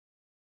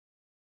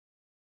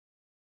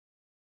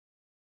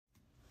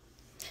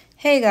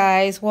Hey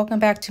guys, welcome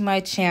back to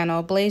my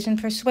channel, Blazing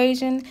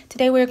Persuasion.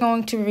 Today we're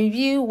going to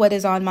review what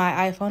is on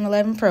my iPhone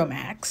 11 Pro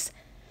Max.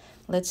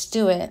 Let's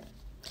do it.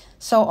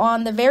 So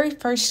on the very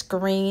first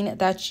screen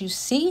that you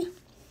see,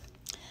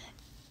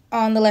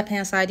 on the left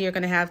hand side, you're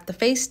going to have the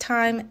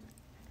FaceTime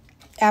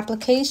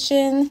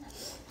application.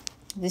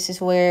 This is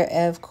where,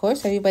 of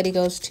course, everybody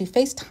goes to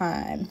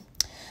FaceTime.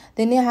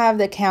 Then you have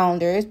the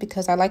calendars,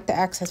 because I like to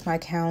access my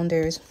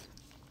calendars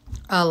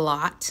a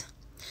lot.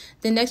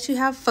 Then next you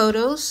have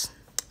photos.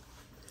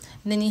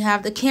 And then you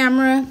have the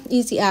camera,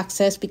 easy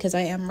access because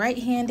I am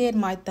right-handed.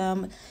 My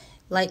thumb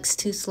likes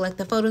to select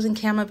the photos and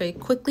camera very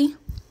quickly.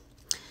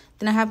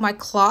 Then I have my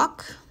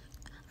clock.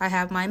 I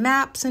have my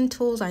maps and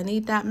tools. I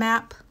need that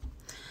map.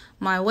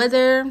 My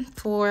weather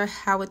for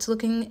how it's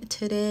looking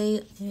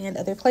today and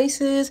other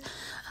places,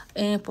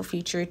 and for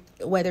future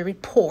weather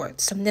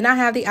reports. And then I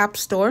have the App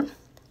Store,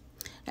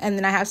 and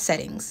then I have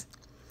settings.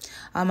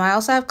 I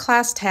also have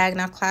class tag.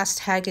 Now class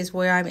tag is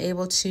where I'm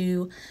able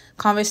to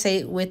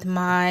conversate with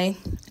my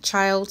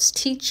child's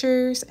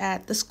teachers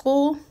at the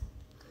school.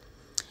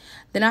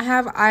 Then I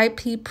have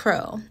IP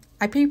Pro.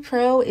 IP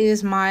Pro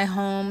is my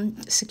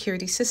home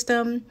security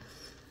system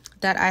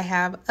that I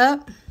have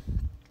up.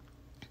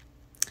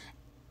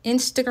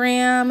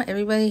 Instagram,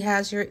 everybody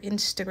has your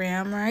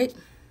Instagram, right?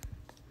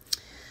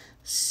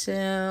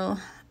 So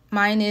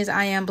mine is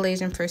I Am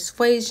Blazing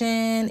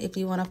Persuasion, if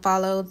you want to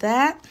follow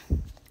that.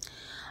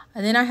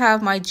 And then I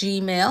have my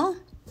Gmail.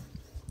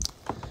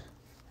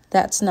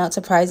 That's not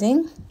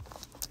surprising.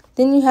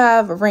 Then you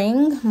have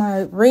Ring.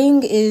 My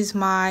Ring is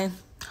my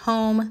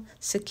home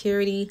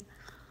security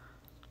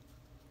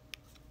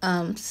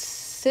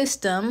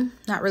system.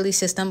 Not really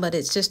system, but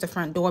it's just a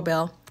front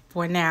doorbell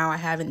for now. I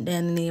haven't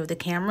done any of the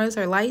cameras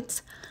or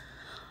lights.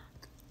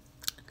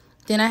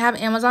 Then I have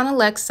Amazon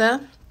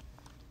Alexa.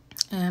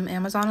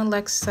 Amazon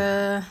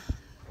Alexa,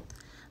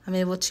 I'm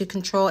able to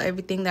control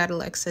everything that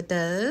Alexa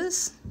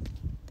does.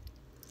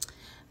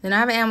 Then I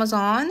have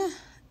Amazon.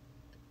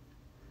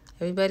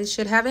 Everybody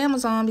should have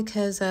Amazon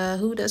because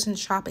who doesn't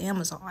shop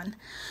Amazon?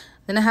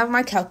 Then I have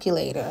my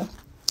calculator.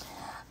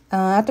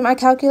 After my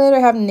calculator, I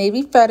have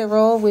Navy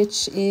Federal,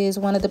 which is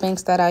one of the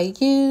banks that I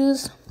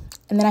use.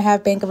 And then I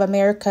have Bank of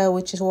America,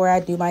 which is where I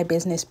do my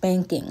business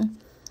banking.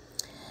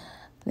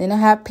 Then I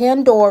have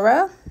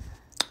Pandora.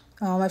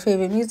 All my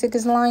favorite music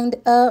is lined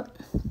up.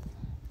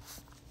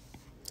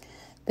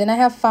 Then I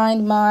have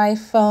Find My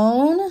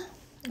Phone,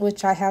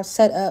 which I have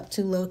set up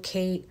to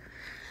locate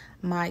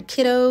my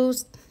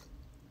kiddos.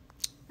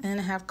 And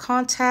I have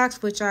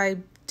Contacts, which I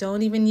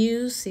don't even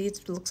use. See,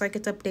 it looks like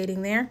it's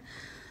updating there.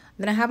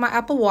 Then I have my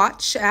Apple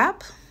Watch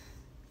app.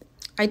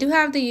 I do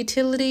have the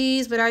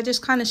utilities, but I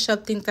just kind of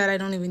shove things that I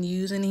don't even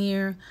use in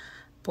here.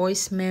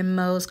 Voice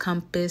memos,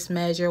 compass,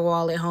 measure,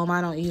 wallet, home.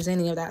 I don't use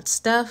any of that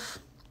stuff.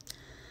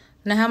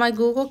 And I have my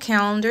Google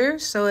Calendar.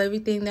 So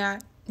everything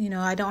that,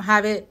 I don't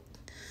have it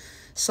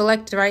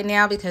selected right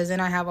now because then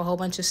I have a whole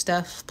bunch of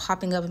stuff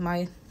popping up in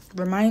my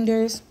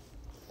reminders.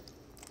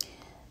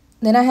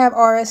 Then I have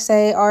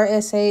RSA.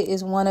 RSA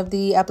is one of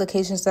the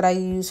applications that I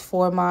use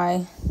for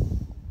my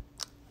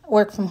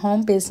work from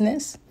home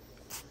business.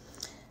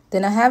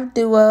 Then I have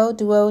Duo.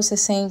 Duo is the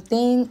same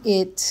thing.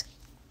 It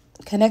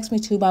connects me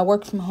to my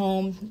work from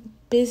home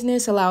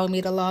business, allowing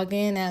me to log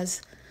in,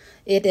 as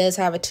it does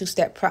have a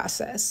two-step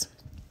process.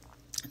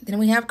 Then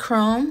we have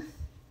Chrome,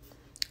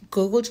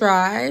 Google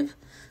Drive.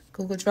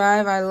 Google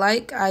Drive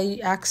I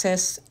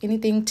access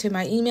anything to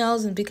my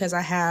emails, and because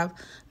I have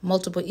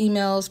multiple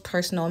emails,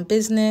 personal and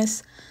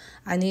business,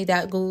 I need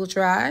that Google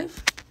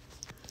Drive.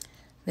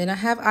 Then I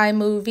have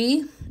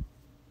iMovie.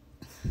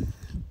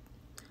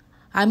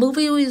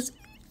 iMovie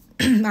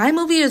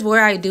is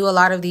where I do a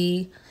lot of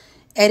the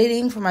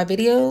editing for my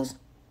videos.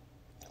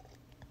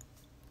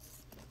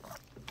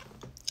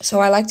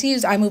 So I like to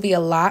use iMovie a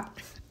lot.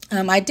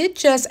 I did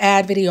just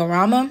add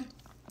Videorama,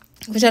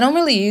 which I don't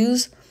really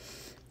use.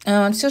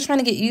 I'm still trying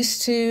to get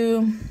used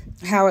to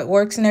how it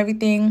works and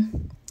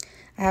everything.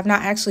 I have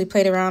not actually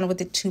played around with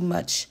it too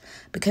much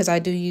because I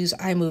do use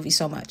iMovie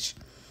so much.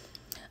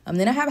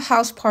 Then I have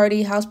House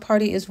Party. House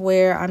Party is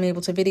where I'm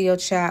able to video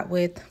chat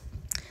with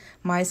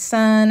my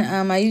son.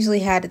 I usually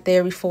had it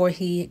there before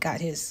he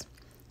got his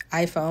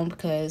iPhone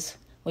because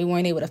we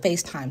weren't able to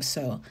FaceTime.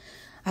 So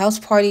House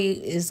Party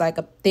is like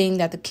a thing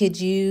that the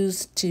kids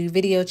use to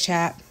video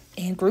chat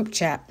and group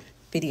chat,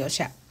 video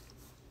chat.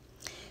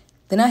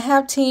 Then I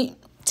have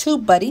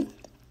TubeBuddy,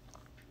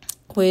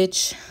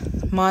 which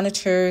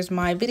monitors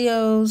my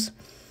videos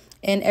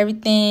and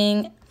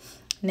everything.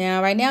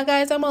 Now, right now,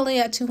 guys, I'm only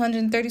at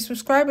 230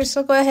 subscribers,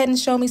 so go ahead and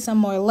show me some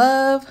more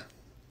love.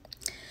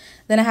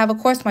 Then I have, of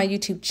course, my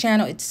YouTube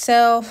channel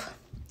itself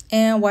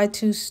and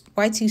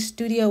Y2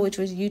 Studio, which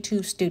was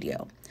YouTube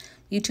Studio.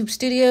 YouTube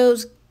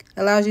Studios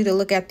allows you to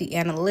look at the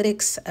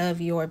analytics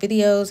of your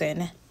videos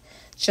and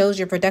shows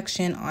your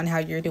production on how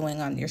you're doing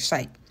on your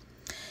site.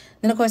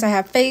 Then, of course, I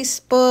have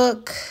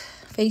Facebook.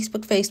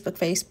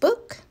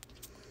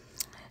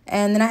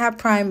 And then I have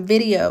Prime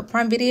Video.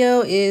 Prime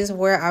Video is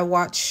where I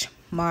watch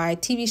my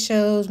TV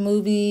shows,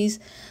 movies,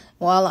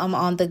 while I'm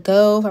on the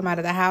go if I'm out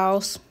of the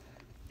house.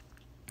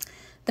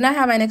 Then I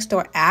have my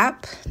Nextdoor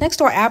app.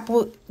 Nextdoor app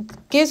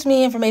gives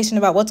me information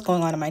about what's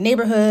going on in my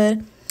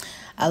neighborhood.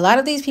 A lot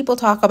of these people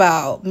talk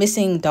about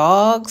missing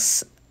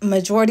dogs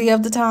majority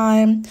of the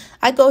time.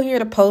 I go here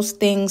to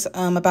post things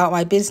about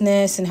my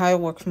business and how I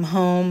work from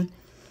home.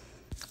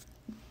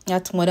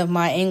 That's one of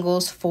my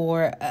angles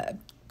for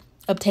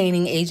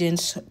obtaining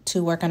agents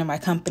to work under my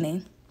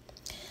company.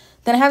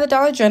 Then I have the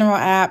Dollar General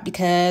app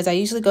because I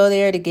usually go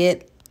there to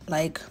get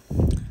like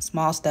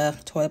small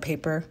stuff, toilet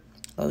paper,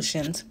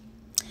 lotions.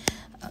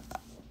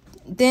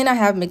 Then I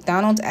have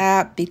McDonald's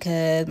app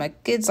because my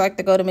kids like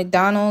to go to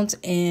McDonald's,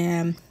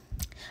 and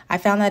I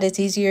found that it's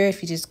easier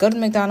if you just go to the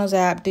McDonald's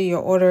app, do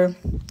your order.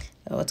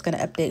 Oh, it's going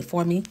to update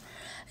for me.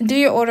 And do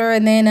your order,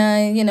 and then,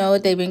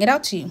 they bring it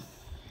out to you.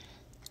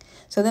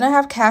 So then I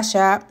have Cash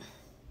App,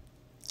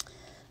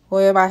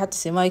 where I have to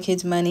send my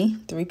kids money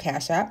through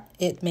Cash App.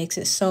 It makes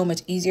it so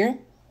much easier.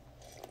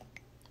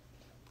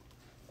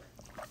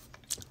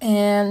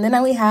 And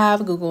then we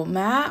have Google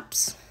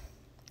Maps.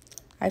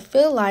 I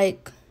feel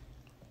like,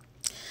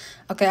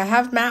 okay, I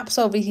have Maps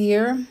over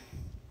here.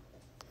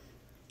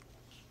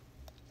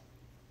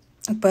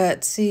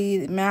 But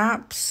see,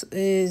 Maps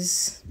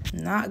is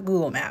not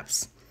Google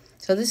Maps.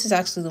 So this is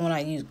actually the one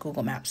I use,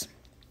 Google Maps.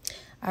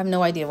 I have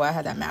no idea why I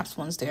had that Maps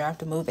ones there. I have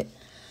to move it.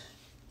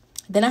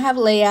 Then I have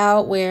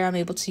Layout, where I'm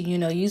able to,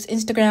 use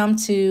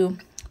Instagram to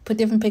put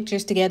different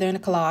pictures together in a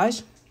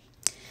collage.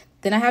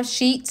 Then I have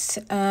Sheets.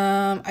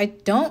 I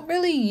don't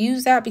really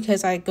use that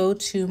because I go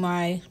to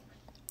my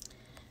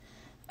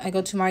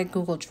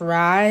Google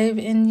Drive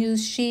and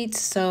use Sheets.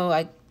 So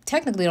I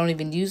technically don't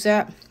even use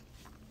that.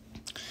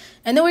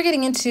 And then we're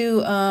getting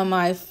into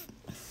my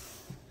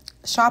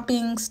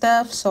shopping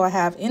stuff. So I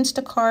have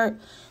Instacart,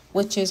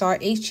 which is our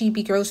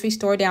HEB grocery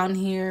store down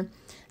here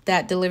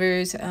that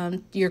delivers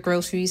your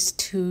groceries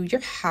to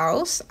your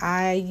house.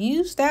 I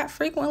use that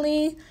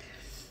frequently.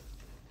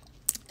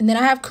 And then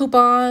I have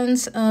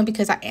coupons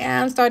because I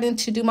am starting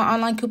to do my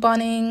online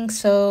couponing.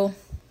 So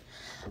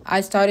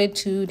I started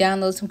to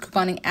download some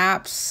couponing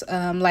apps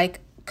like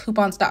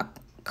coupons.com.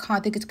 I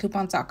think it's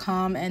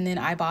coupons.com, and then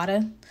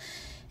Ibotta.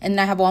 And then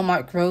I have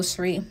Walmart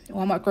Grocery.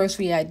 Walmart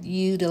Grocery, I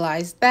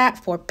utilize that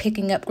for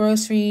picking up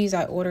groceries.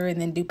 I order and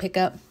then do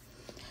pickup.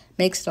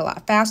 Makes it a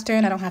lot faster,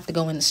 and I don't have to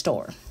go in the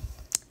store.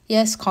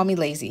 Yes, call me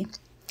lazy.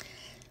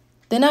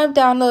 Then I've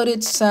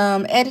downloaded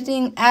some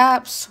editing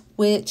apps,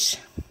 which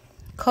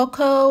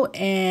Coco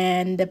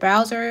and the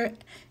browser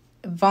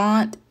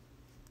Vaunt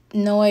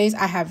Noise.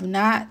 I have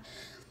not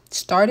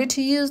started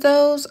to use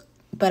those,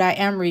 but I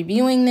am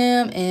reviewing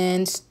them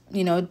and,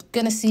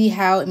 going to see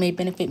how it may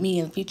benefit me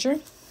in the future.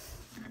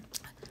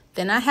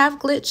 Then I have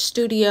Glitch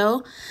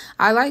Studio.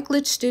 I like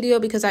Glitch Studio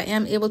because I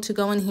am able to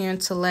go in here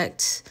and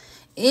select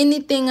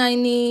anything I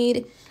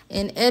need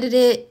and edit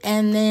it.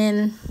 And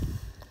then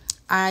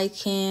I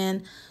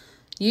can,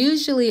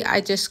 usually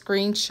I just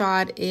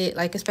screenshot it,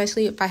 like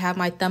especially if I have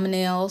my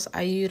thumbnails,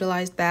 I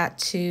utilize that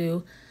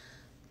to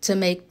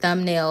make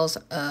thumbnails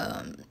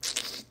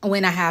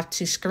when I have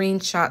to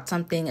screenshot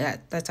something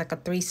that's like a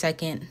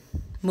 3-second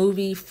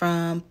movie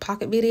from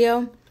Pocket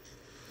Video.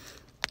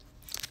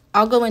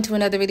 I'll go into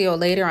another video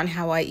later on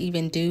how I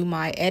even do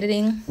my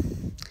editing.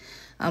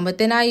 But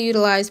then I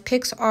utilize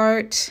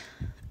PixArt.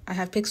 I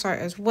have PixArt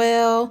as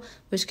well,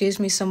 which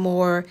gives me some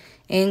more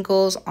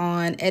angles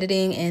on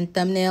editing and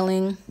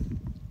thumbnailing.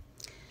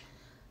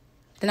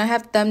 Then I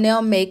have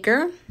Thumbnail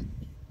Maker.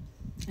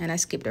 And I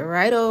skipped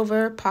right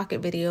over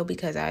Pocket Video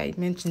because I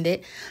mentioned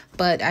it.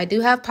 But I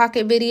do have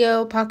Pocket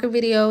Video. Pocket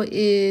Video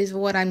is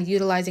what I'm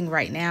utilizing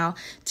right now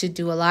to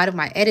do a lot of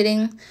my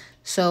editing.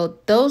 So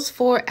those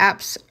 4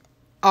 apps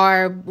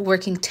are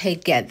working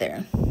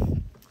together.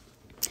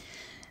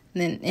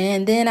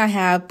 And then I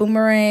have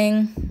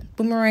Boomerang.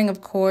 Boomerang,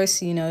 of course,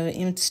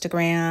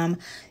 Instagram.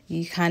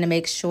 You kind of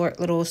make short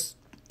little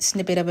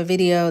snippet of a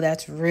video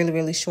that's really,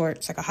 really short.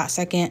 It's like a hot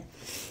second.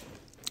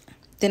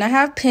 Then I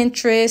have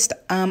Pinterest.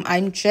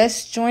 I'm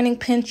just joining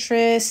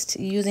Pinterest,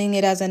 using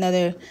it as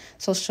another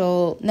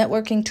social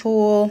networking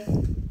tool.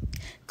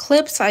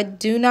 Clips I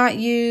do not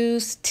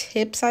use.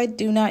 Tips I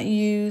do not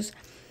use.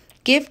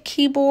 Gift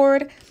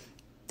Keyboard.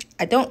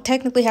 I don't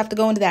technically have to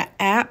go into that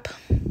app.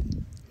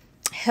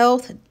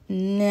 Health,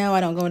 no, I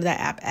don't go into that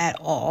app at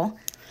all.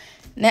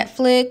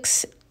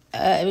 Netflix,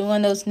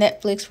 everyone knows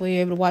Netflix, where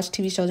you're able to watch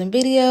TV shows and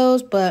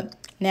videos, but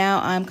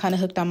now I'm kind of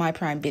hooked on my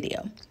Prime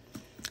Video.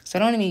 So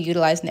I don't even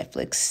utilize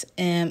Netflix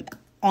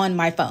on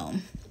my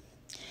phone.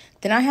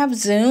 Then I have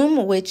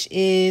Zoom, which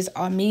is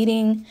a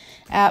meeting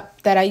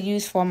app that I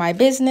use for my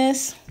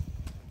business.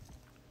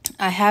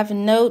 I have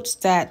Notes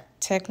that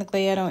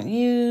technically I don't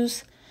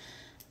use.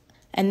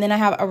 And then I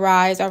have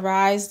Arise.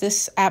 Arise,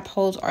 this app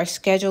holds our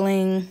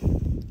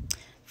scheduling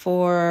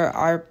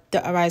for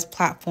the Arise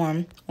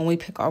platform. When we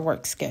pick our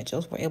work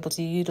schedules, we're able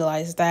to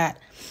utilize that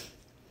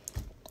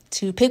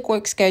to pick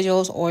work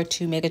schedules or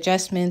to make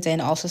adjustments and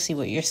also see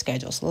what your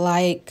schedule's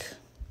like.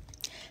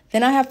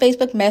 Then I have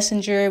Facebook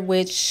Messenger,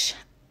 which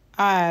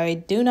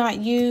I do not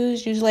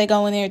use. Usually I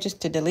go in there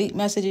just to delete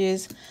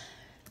messages.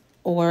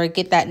 or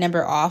get that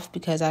number off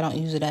because I don't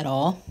use it at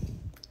all.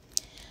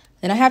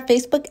 Then I have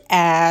Facebook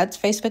ads.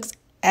 Facebook's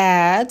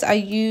ads I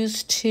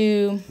use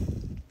to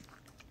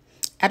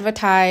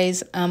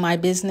advertise my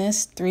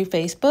business through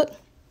Facebook.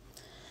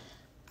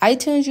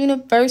 iTunes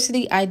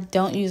University, I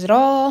don't use at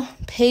all.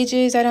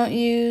 Pages, I don't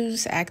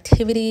use.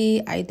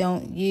 Activity, I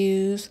don't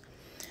use.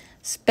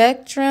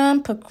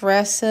 Spectrum,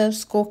 Progressive,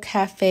 School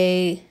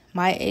Cafe,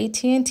 my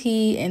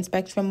AT&T, and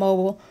Spectrum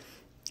Mobile.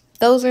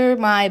 Those are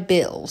my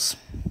bills.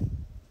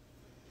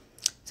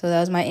 So that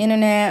was my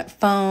internet,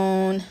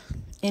 phone,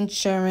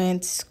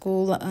 insurance,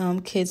 school,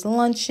 kids'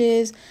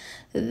 lunches.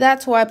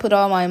 That's where I put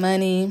all my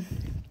money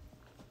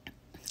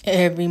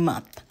every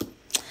month.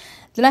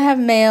 Then I have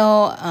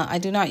mail. I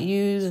do not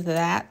use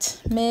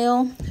that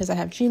mail because I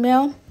have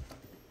Gmail.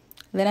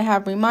 Then I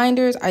have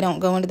reminders. I don't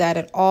go into that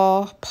at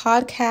all.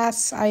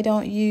 Podcasts, I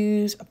don't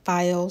use.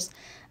 Files,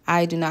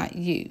 I do not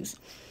use.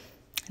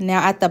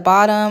 Now at the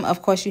bottom,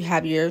 of course, you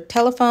have your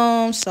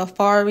telephone,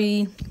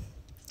 Safari,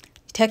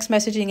 text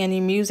messaging, and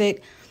your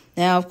music.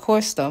 Now, of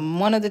course,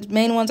 one of the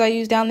main ones I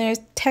use down there is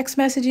text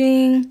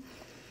messaging.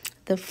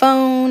 The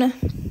phone,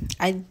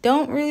 I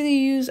don't really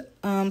use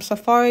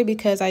Safari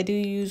because I do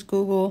use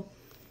Google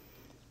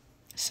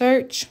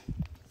search.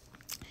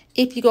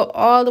 If you go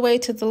all the way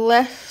to the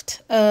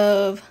left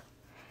of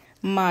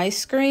my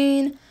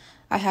screen,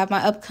 I have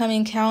my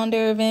upcoming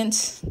calendar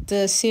events,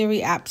 the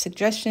Siri app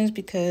suggestions,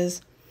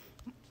 because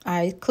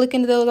I click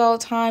into those all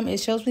the time. It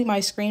shows me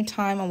my screen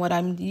time and what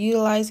I'm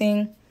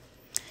utilizing.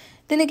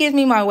 Then it gives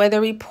me my weather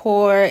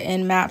report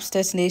and maps,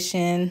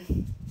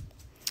 destination,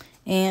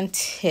 and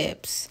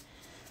tips.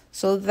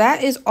 So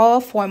that is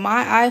all for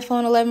my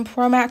iPhone 11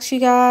 Pro Max, you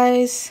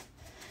guys.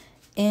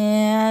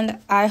 And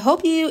I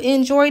hope you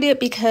enjoyed it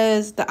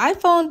because the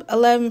iPhone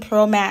 11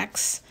 Pro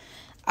Max,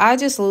 I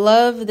just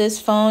love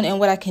this phone and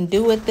what I can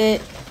do with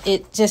it.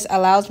 It just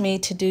allows me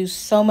to do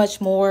so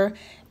much more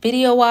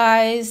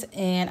video-wise,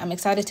 and I'm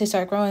excited to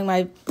start growing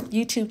my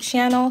YouTube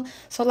channel.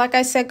 So like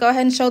I said, go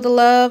ahead and show the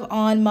love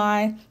on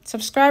my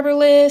subscriber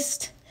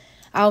list.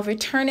 I'll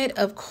return it,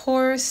 of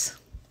course.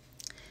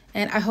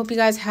 And I hope you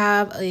guys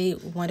have a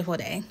wonderful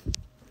day.